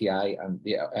ATI and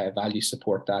the values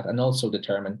support that, and also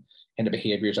determine kind of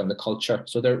behaviors and the culture.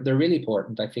 So they're really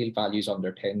important. I feel values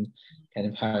underpin kind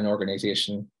of how an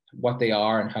organization, what they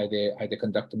are and how they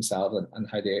conduct themselves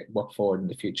and how they work forward in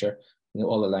the future.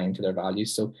 All aligned to their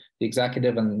values. So the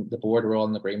executive and the board were all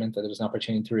in agreement that there was an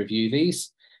opportunity to review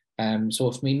these. So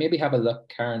if we maybe have a look,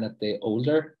 Karen, at the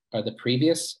older or the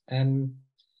previous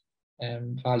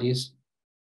values.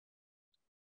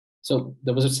 So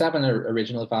there was 7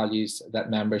 original values that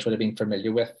members would have been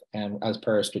familiar with as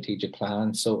per a strategic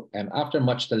plan. So after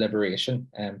much deliberation,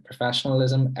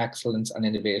 professionalism, excellence, and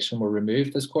innovation were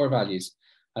removed as core values,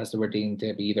 as they were deemed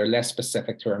to be either less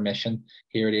specific to our mission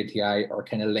here at ATI or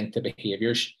kind of linked to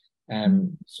behaviours.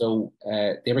 So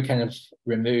they were kind of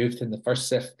removed in the first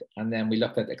sift, and then we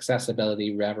looked at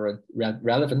accessibility,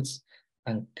 relevance,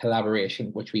 and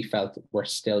collaboration, which we felt were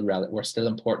still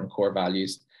important core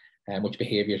values, which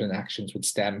behaviours and actions would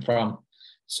stem from.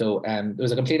 So there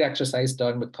was a complete exercise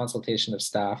done with consultation of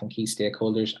staff and key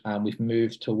stakeholders, and we've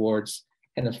moved towards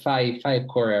kind of five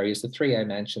core areas, the 3 I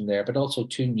mentioned there, but also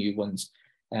 2 new ones,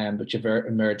 which have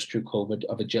emerged through COVID,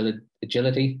 of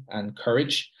agility and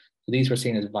courage. So these were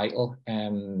seen as vital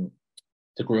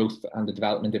to growth and the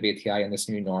development of ATI in this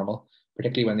new normal,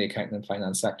 particularly when the accounting and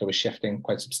finance sector was shifting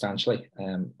quite substantially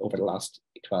over the last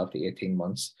 12 to 18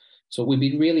 months. So we'd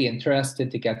be really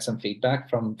interested to get some feedback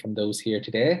from those here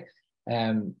today.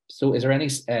 So is there any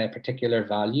particular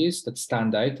values that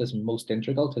stand out as most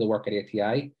integral to the work at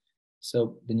ATI?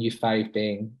 So the new 5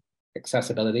 being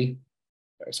accessibility,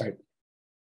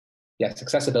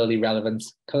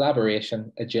 relevance,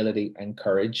 collaboration, agility, and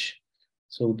courage.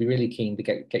 So we'd be really keen to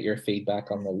get your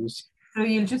feedback on those. So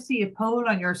you'll just see a poll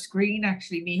on your screen,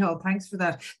 actually, Micheál. Thanks for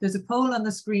that. There's a poll on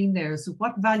the screen there. So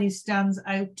what value stands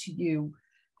out to you?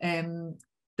 The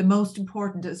most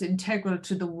important is integral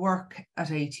to the work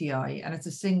at ATI, and it's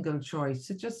a single choice.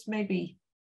 So just maybe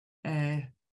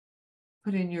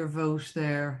put in your vote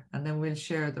there, and then we'll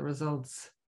share the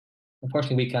results.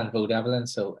 Unfortunately, we can't vote, Evelyn,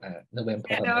 so no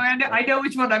input on that. I know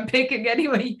which one I'm picking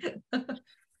anyway.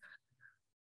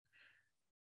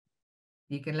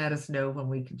 You can let us know when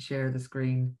we can share the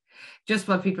screen. Just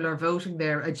while people are voting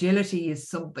there, agility is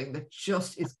something that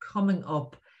just is coming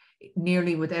up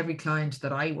nearly with every client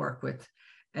that I work with.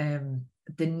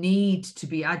 The need to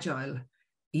be agile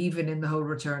even in the whole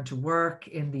return to work,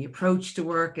 in the approach to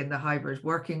work, in the hybrid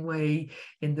working way,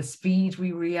 in the speed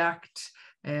we react.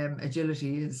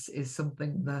 Agility is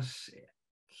something that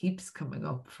keeps coming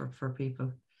up for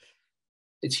people.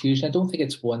 It's huge. I don't think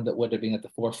it's one that would have been at the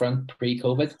forefront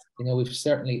pre-COVID.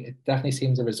 It definitely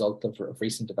seems a result of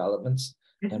recent developments.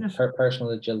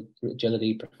 Personal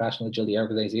agility, professional agility,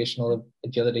 organizational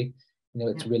agility.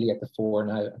 It's really at the fore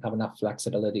now, and having that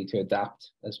flexibility to adapt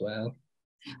as well.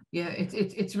 Yeah,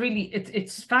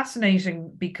 it's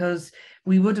fascinating, because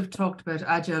we would have talked about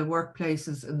agile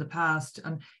workplaces in the past,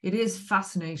 and it is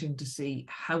fascinating to see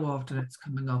how often it's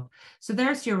coming up. So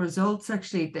there's your results,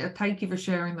 actually. Thank you for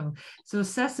sharing them. So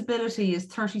accessibility is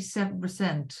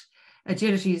 37%,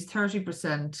 agility is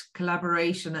 30%,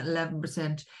 collaboration at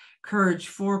 11%, courage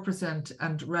 4%,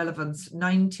 and relevance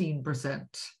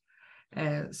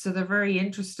 19%. So they're very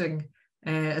interesting.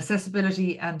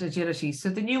 Accessibility and agility. So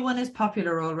the new one is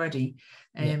popular already.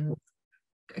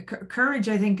 Courage,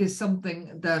 I think, is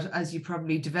something that, as you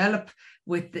probably develop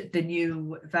with the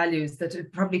new values, that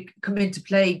it probably come into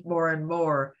play more and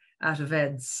more at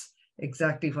events.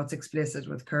 Exactly what's explicit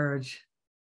with courage.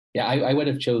 Yeah, I would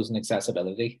have chosen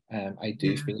accessibility. I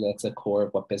do feel it's a core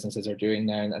of what businesses are doing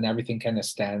now, and everything kind of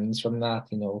stems from that,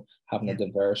 having a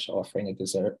diverse offering, a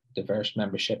diverse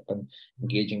membership, and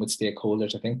engaging with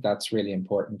stakeholders. I think that's really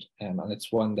important. And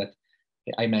it's one that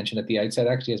I mentioned at the outset,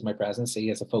 actually, as my presidency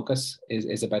as a focus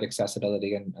is about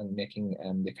accessibility and making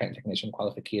the accounting technician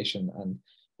qualification and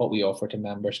what we offer to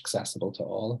members accessible to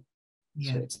all.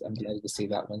 So I'm delighted to see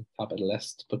that one top of the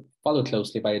list, but followed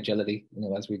closely by agility,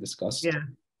 as we discussed.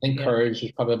 I think courage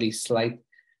is probably slight,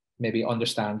 maybe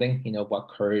understanding, what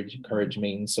courage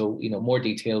means. So, more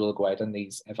detail will go out on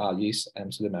these values,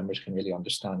 so the members can really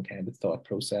understand kind of the thought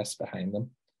process behind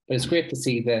them. But it's great to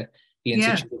see the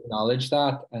Institute acknowledge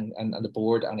that, and the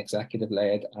board and executive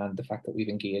led, and the fact that we've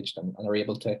engaged and are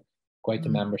able to go out to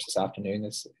members this afternoon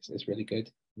is really good.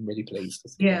 I'm really pleased to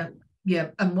see that. Yeah,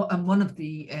 and one of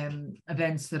the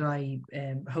events that I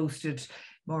hosted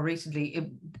more recently,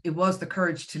 it was the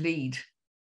courage to lead.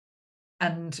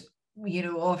 And,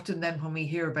 often then when we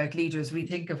hear about leaders, we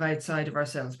think of outside of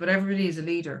ourselves, but everybody is a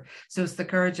leader. So it's the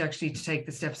courage actually to take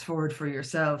the steps forward for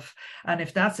yourself. And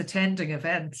if that's attending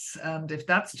events, and if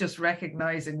that's just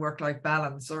recognizing work-life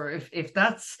balance, or if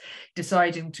that's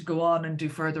deciding to go on and do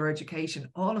further education,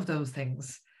 all of those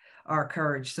things are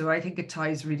courage. So I think it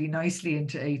ties really nicely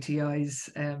into ATI's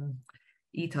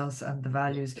ethos and the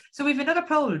values. So we have another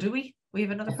poll, do we? We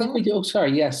have another poll? I think we do. Oh,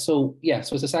 sorry, yes. So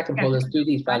the second poll is, do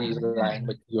these values align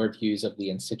with your views of the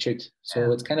Institute?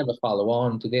 So it's kind of a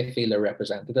follow-on. Do they feel they're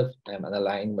representative and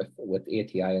align with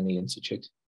ATI and the Institute?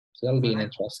 So that'll be an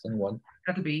interesting one.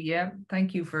 That'll be,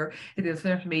 thank you for, it is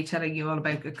for me telling you all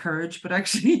about the courage, but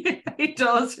actually it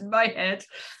does in my head.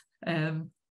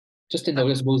 Just to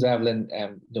note, I suppose, Evelyn,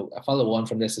 a follow-on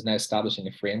from this is now establishing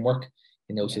a framework,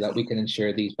 so that we can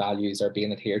ensure these values are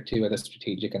being adhered to at a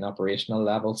strategic and operational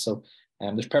level. So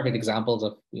there's perfect examples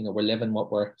of, we're living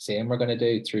what we're saying we're going to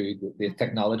do through the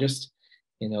technologist,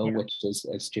 which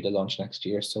is due to launch next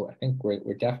year. So I think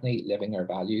we're definitely living our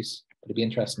values. But it'd be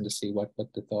interesting to see what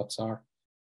the thoughts are,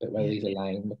 but whether these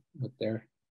align with their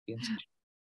institute.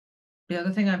 The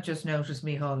other thing I've just noticed,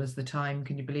 Micheál, is the time.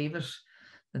 Can you believe it?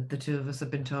 That the two of us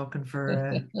have been talking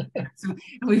for so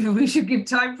we should give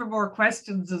time for more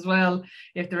questions as well,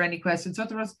 if there are any questions.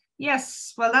 Otherwise,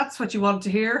 yes, well, that's what you want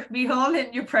to hear, Micheál,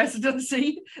 in your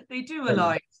presidency. They do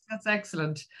align. That's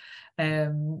excellent.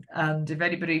 And if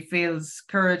anybody feels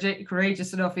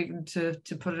courageous enough even to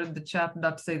put it in the chat, and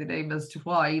not to say the name as to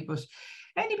why, but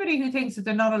anybody who thinks that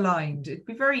they're not aligned, it'd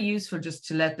be very useful just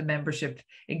to let the membership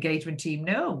engagement team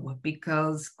know,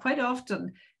 because quite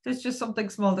often there's just something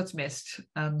small that's missed,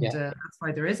 and that's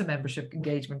why there is a membership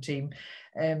engagement team.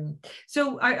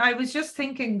 So I was just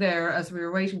thinking there, as we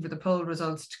were waiting for the poll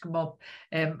results to come up,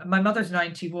 my mother's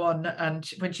 91, and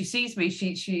when she sees me,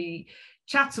 she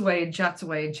chats away and chats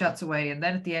away and chats away, and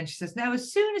then at the end she says, now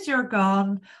as soon as you're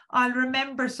gone, I'll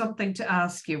remember something to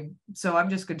ask you. So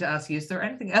I'm just going to ask you, is there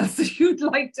anything else that you'd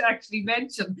like to actually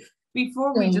mention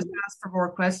before we just ask for more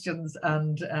questions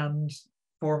and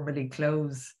formally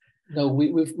close? No,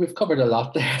 we've covered a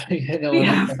lot there. We'll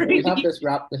have this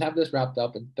wrapped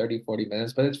up in 30-40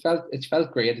 minutes, but it's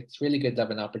felt great. It's really good to have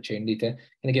an opportunity to kind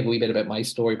of give a wee bit about my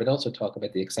story, but also talk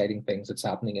about the exciting things that's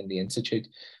happening in the Institute.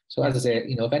 So as I say,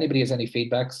 if anybody has any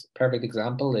feedbacks, perfect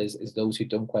example is those who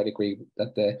don't quite agree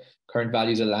that the current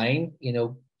values align,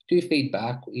 do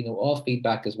feedback. All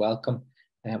feedback is welcome,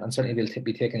 and certainly they'll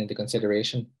be taken into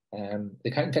consideration. The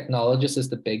accounting technologist is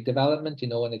the big development,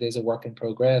 and it is a work in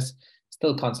progress.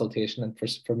 still consultation, and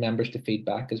for members to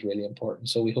feedback is really important.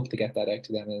 So we hope to get that out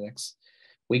to them in the next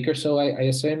week or so, I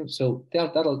assume. So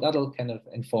that'll kind of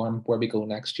inform where we go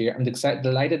next year. I'm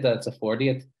delighted that it's a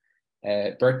 40th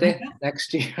birthday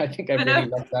next year. I think I've really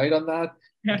lucked out on that.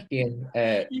 Again,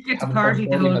 you get to party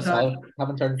the whole time.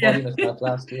 Haven't turned 40 myself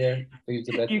last year. Feels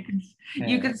a bit.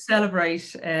 You can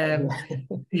celebrate.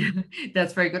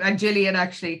 That's very good. And Gillian,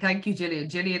 actually, thank you, Gillian.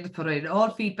 Gillian put in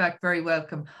all feedback, very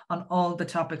welcome on all the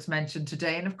topics mentioned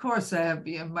today. And of course,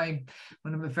 one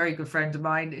of a very good friend of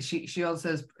mine, she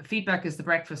also says feedback is the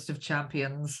breakfast of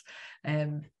champions.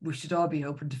 We should all be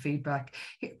open to feedback.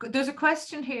 There's a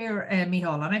question here,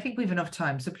 Micheál, and I think we've enough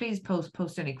time, so please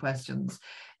post any questions.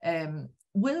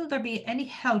 Will there be any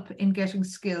help in getting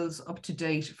skills up to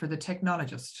date for the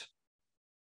technologist?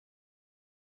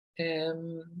 I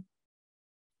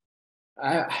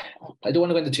don't want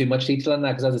to go into too much detail on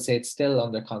that, because as I say, it's still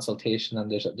under consultation and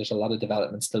there's a lot of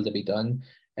development still to be done.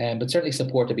 But certainly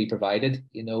support to be provided.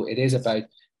 It is about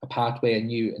a pathway,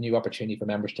 a new opportunity for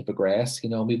members to progress.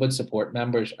 We would support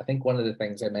members. I think one of the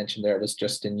things I mentioned there was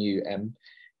just a new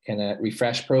kind of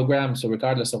refresh program. So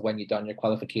regardless of when you've done your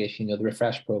qualification, the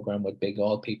refresh program would bring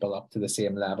all people up to the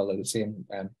same level or the same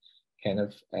kind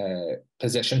of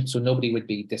position. So nobody would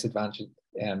be disadvantaged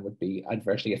and would be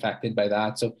adversely affected by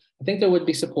that. So I think there would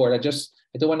be support. I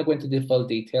don't want to go into the full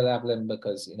detail, Evelyn,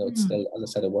 because it's still, as I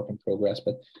said, a work in progress,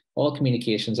 but all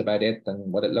communications about it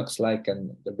and what it looks like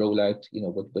and the rollout,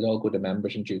 would all go to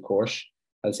members in due course.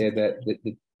 I'll say that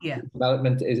the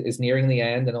development is nearing the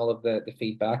end and all of the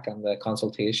feedback and the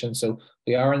consultation. So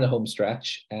we are in the home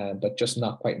stretch, but just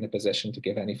not quite in a position to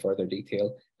give any further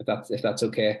detail, if that's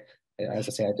okay. As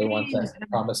I say, I don't want to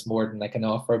promise more than I can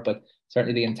offer, but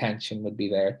certainly the intention would be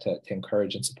there to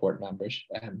encourage and support members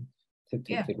to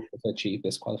achieve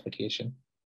this qualification.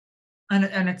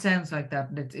 And it sounds like that.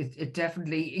 It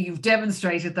definitely, you've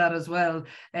demonstrated that as well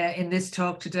in this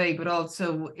talk today, but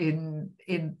also in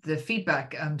the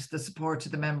feedback and the support to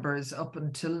the members up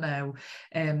until now.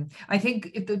 I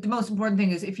think the most important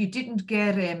thing is if you didn't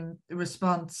get a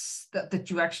response that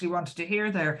you actually wanted to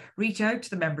hear there, reach out to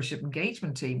the membership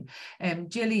engagement team.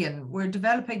 Gillian, we're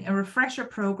developing a refresher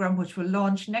program which will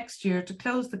launch next year to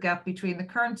close the gap between the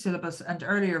current syllabus and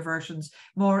earlier versions.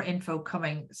 More info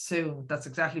coming soon. That's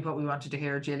exactly what we want to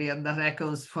hear, Gillian. That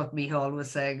echoes what Micheál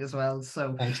was saying as well.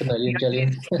 So thanks a million,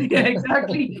 Gillian. Yeah,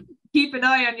 exactly. Keep an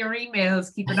eye on your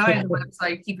emails, keep an eye on the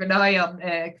website, keep an eye on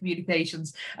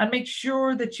communications, and make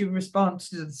sure that you respond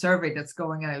to the survey that's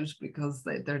going out, because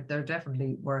they're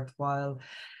definitely worthwhile.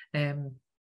 Micheál,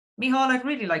 I'd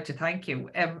really like to thank you.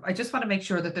 I just want to make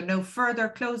sure that there are no further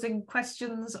closing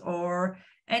questions or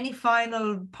any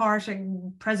final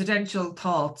parting presidential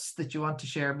thoughts that you want to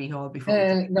share, Micheál,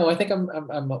 before? No, I think I'm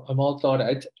all thought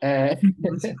out. I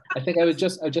think I would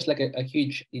just like a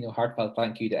huge, heartfelt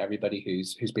thank you to everybody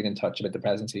who's been in touch about the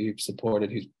presidency, who's supported,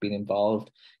 who's been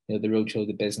involved. The roadshow,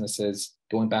 the businesses.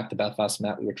 Going back to Belfast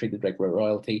Met, we were treated like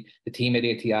royalty. The team at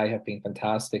ATI have been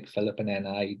fantastic. Philip and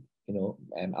NI,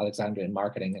 Alexandria in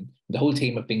marketing, and the whole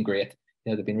team have been great.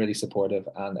 They've been really supportive,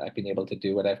 and I've been able to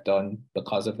do what I've done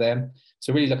because of them.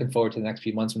 So really looking forward to the next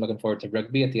few months. I'm looking forward to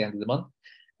rugby at the end of the month.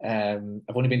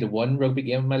 I've only been to one rugby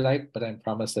game in my life, but I'm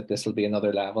promised that this will be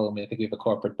another level. I think we have a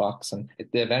corporate box, and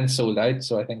the event's sold out.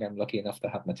 So I think I'm lucky enough to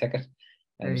have my ticket.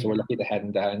 So we're lucky to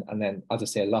heading down. And then, as I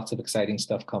say, lots of exciting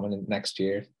stuff coming in next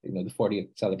year. The 40th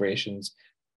celebrations,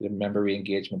 the member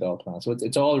re-engagement, all planned. So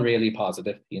it's all really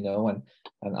positive, and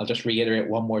I'll just reiterate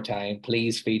one more time,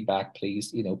 please feedback,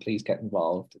 please, please get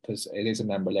involved, because it is a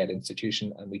member-led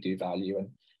institution and we do value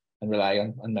and rely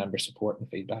on member support and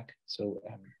feedback. So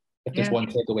if there's one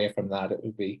takeaway from that, it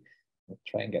would be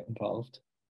try and get involved.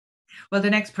 Well, the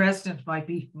next president might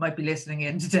be listening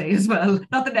in today as well.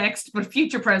 Not the next, but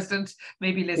future president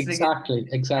may be listening. Exactly,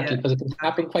 because it can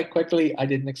happen quite quickly. I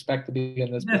didn't expect to be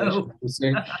in this position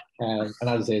soon. And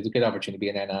as I say, it's a good opportunity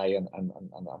to be an NI, and I'm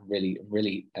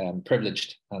really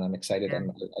privileged, and I'm excited,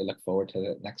 and I look forward to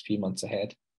the next few months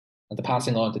ahead, and to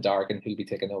passing on to Dargan, who'll be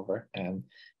taking over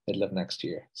middle of next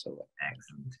year. So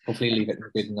excellent. Hopefully leave it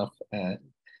good enough,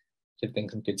 give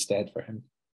things in good stead for him.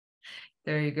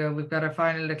 There you go. We've got our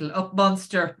final little up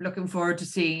monster. Looking forward to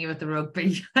seeing you at the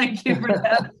rugby. Thank you for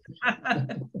that.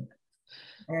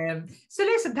 So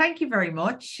listen, thank you very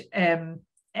much.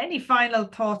 Any final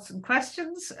thoughts and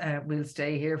questions? We'll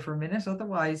stay here for a minute.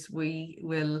 Otherwise, we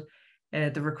will.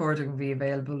 The recording will be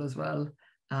available as well.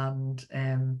 And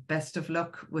best of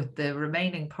luck with the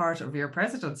remaining part of your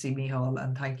presidency, Micheál.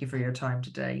 And thank you for your time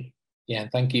today. Yeah,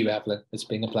 thank you, Evelyn. It's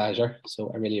been a pleasure.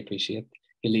 So I really appreciate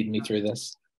you leading me through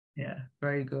this. Yeah,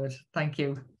 very good. Thank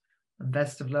you, and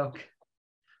best of luck.